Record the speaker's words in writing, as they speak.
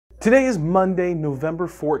Today is Monday, November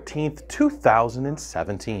 14th,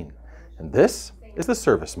 2017, and this is the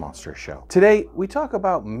ServiceMonster Show. Today, we talk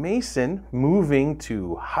about Mason moving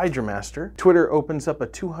to Hydra-Master, Twitter opens up a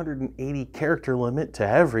 280 character limit to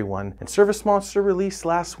everyone, and ServiceMonster released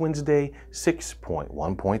last Wednesday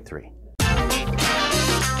 6.1.3.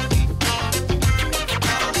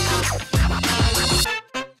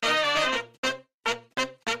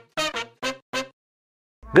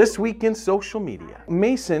 This week in social media,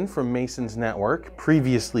 Mason from Mason's Network,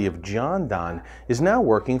 previously of Jon Don, is now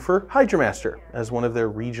working for Hydra-Master as one of their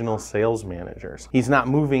regional sales managers. He's not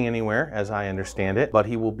moving anywhere, as I understand it, but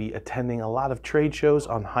he will be attending a lot of trade shows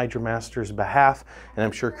on Hydra-Master's behalf, and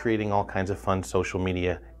I'm sure creating all kinds of fun social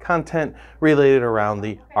media content related around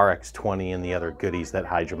the RX-20 and the other goodies that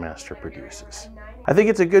Hydra-Master produces. I think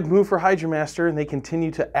it's a good move for Hydra-Master, and they continue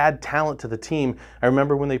to add talent to the team. I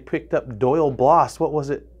remember when they picked up Doyle Bloss, what was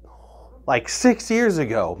it, like 6 years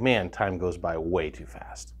ago. Man, time goes by way too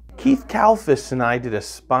fast. Keith Kalfas and I did a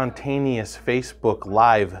spontaneous Facebook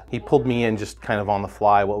Live. He pulled me in just kind of on the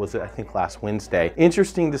fly. What was it? I think last Wednesday.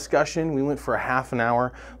 Interesting discussion. We went for a half an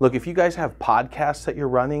hour. Look, if you guys have podcasts that you're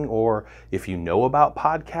running, or if you know about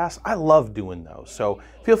podcasts, I love doing those. So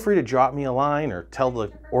feel free to drop me a line or tell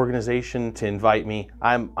the organization to invite me.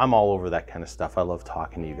 I'm all over that kind of stuff. I love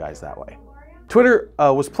talking to you guys that way. Twitter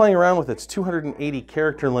was playing around with its 280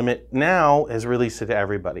 character limit, now has released it to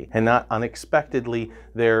everybody. And not unexpectedly,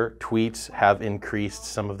 their tweets have increased,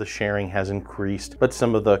 some of the sharing has increased, but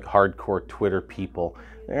some of the hardcore Twitter people,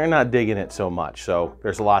 they're not digging it so much. So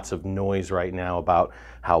there's lots of noise right now about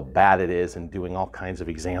how bad it is and doing all kinds of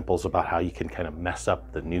examples about how you can kind of mess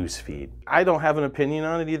up the news feed. I don't have an opinion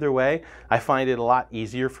on it either way. I find it a lot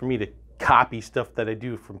easier for me to copy stuff that I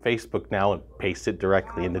do from Facebook now and paste it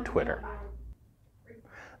directly into Twitter.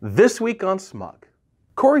 This week on Smug,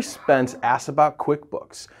 Corey Spence asks about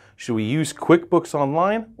QuickBooks. Should we use QuickBooks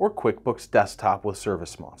Online or QuickBooks Desktop with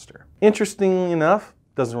ServiceMonster? Interestingly enough,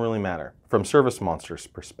 doesn't really matter from ServiceMonster's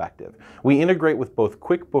perspective. We integrate with both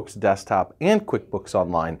QuickBooks Desktop and QuickBooks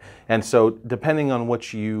Online, and so depending on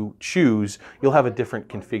what you choose, you'll have a different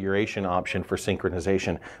configuration option for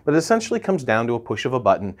synchronization. But it essentially comes down to a push of a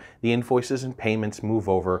button. The invoices and payments move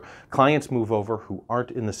over, clients move over who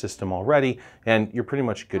aren't in the system already, and you're pretty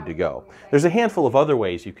much good to go. There's a handful of other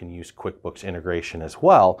ways you can use QuickBooks integration as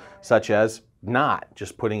well, such as not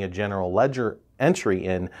just putting a general ledger entry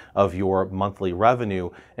in of your monthly revenue,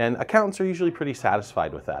 and accountants are usually pretty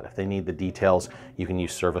satisfied with that. If they need the details, you can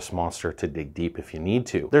use ServiceMonster to dig deep if you need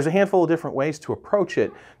to. There's a handful of different ways to approach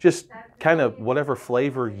it, just kind of whatever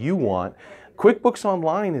flavor you want. QuickBooks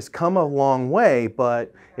Online has come a long way,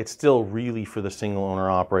 but it's still really for the single owner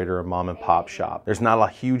operator or mom and pop shop. There's not a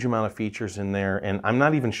huge amount of features in there, and I'm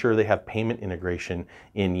not even sure they have payment integration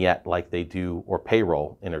in yet like they do, or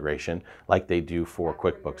payroll integration like they do for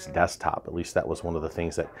QuickBooks Desktop. At least that was one of the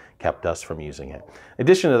things that kept us from using it. In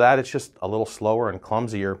addition to that, it's just a little slower and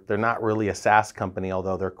clumsier. They're not really a SaaS company,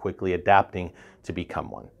 although they're quickly adapting to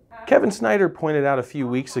become one. Kevin Snyder pointed out a few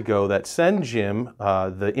weeks ago that SendJim,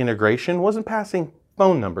 the integration, wasn't passing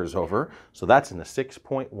phone numbers over, so that's in the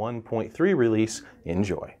 6.1.3 release.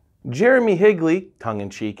 Enjoy. Jeremy Higley,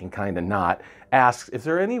 tongue-in-cheek and kinda not, asks if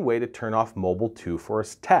there any way to turn off Mobile 2 for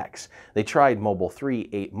his techs. They tried Mobile 3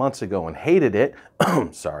 8 months ago and hated it.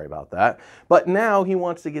 Sorry about that. But now he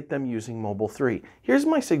wants to get them using Mobile 3. Here's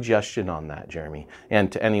my suggestion on that, Jeremy,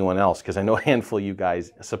 and to anyone else, because I know a handful of you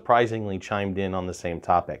guys surprisingly chimed in on the same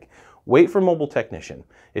topic. Wait for Mobile Technician.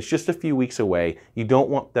 It's just a few weeks away. You don't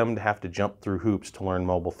want them to have to jump through hoops to learn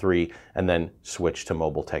Mobile 3 and then switch to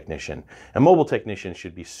Mobile Technician. And Mobile Technician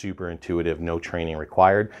should be super intuitive, no training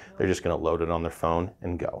required. They're just going to load it on their phone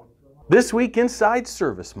and go. This week inside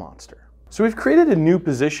ServiceMonster. So we've created a new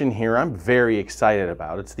position here I'm very excited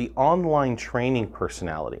about. It's the online training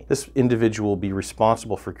personality. This individual will be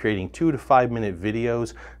responsible for creating 2 to 5 minute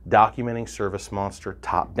videos, documenting ServiceMonster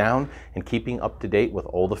top down, and keeping up to date with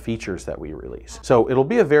all the features that we release. So it'll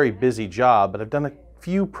be a very busy job, but I've done a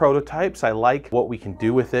few prototypes. I like what we can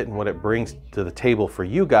do with it and what it brings to the table for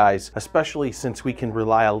you guys, especially since we can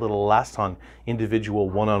rely a little less on individual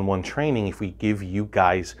one-on-one training if we give you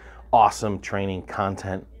guys awesome training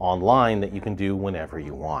content online that you can do whenever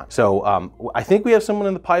you want. So I think we have someone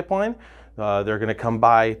in the pipeline. They're going to come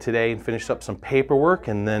by today and finish up some paperwork,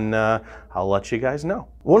 and then I'll let you guys know.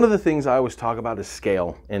 One of the things I always talk about is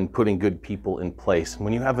scale and putting good people in place.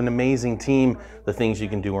 When you have an amazing team, the things you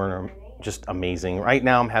can do are just amazing. Right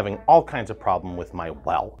now I'm having all kinds of problem with my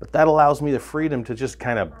well, but that allows me the freedom to just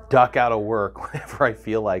kind of duck out of work whenever I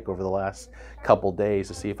feel like over the last couple days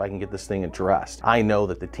to see if I can get this thing addressed. I know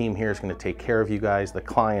that the team here is going to take care of you guys, the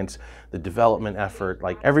clients, the development effort,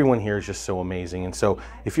 like everyone here is just so amazing. And so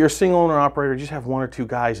if you're a single owner operator, just have 1 or 2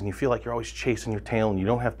 guys and you feel like you're always chasing your tail and you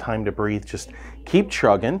don't have time to breathe, just keep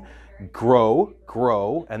chugging, grow,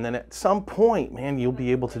 and then at some point, man, you'll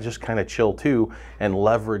be able to just kind of chill too and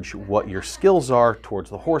leverage what your skills are towards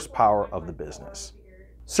the horsepower of the business.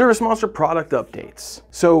 ServiceMonster product updates.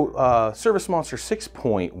 So ServiceMonster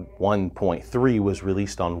 6.1.3 was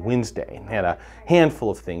released on Wednesday and had a handful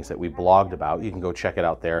of things that we blogged about. You can go check it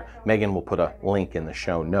out there. Megan will put a link in the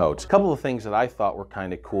show notes. A couple of things that I thought were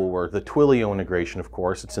kind of cool were the Twilio integration, of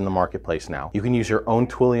course. It's in the marketplace now. You can use your own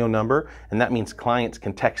Twilio number, and that means clients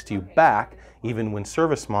can text you back even when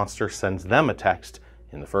ServiceMonster sends them a text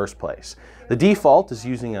in the first place. The default is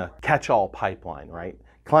using a catch-all pipeline, right?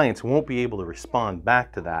 Clients won't be able to respond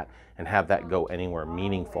back to that and have that go anywhere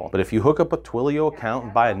meaningful. But if you hook up a Twilio account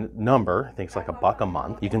and buy a number, I think it's like $1 a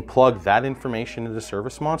month, you can plug that information into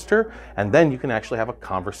ServiceMonster, and then you can actually have a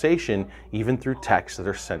conversation even through texts that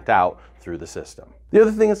are sent out through the system. The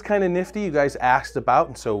other thing that's kind of nifty, you guys asked about,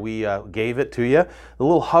 and so we gave it to you, the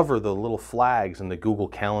little hover, the little flags in the Google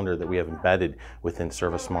Calendar that we have embedded within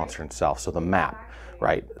ServiceMonster itself, so the map.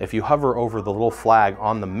 Right. If you hover over the little flag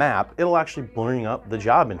on the map, it'll actually bring up the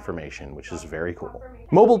job information, which is very cool.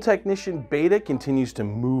 Mobile Technician Beta continues to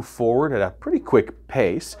move forward at a pretty quick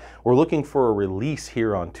pace. We're looking for a release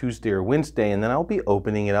here on Tuesday or Wednesday, and then I'll be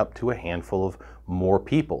opening it up to a handful of more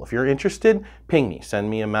people. If you're interested, ping me, send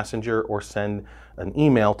me a messenger or send an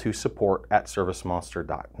email to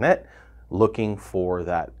support@servicemonster.net. looking for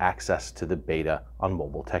that access to the beta on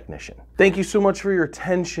Mobile Technician. Thank you so much for your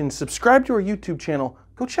attention. Subscribe to our YouTube channel,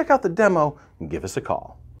 go check out the demo, and give us a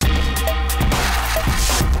call.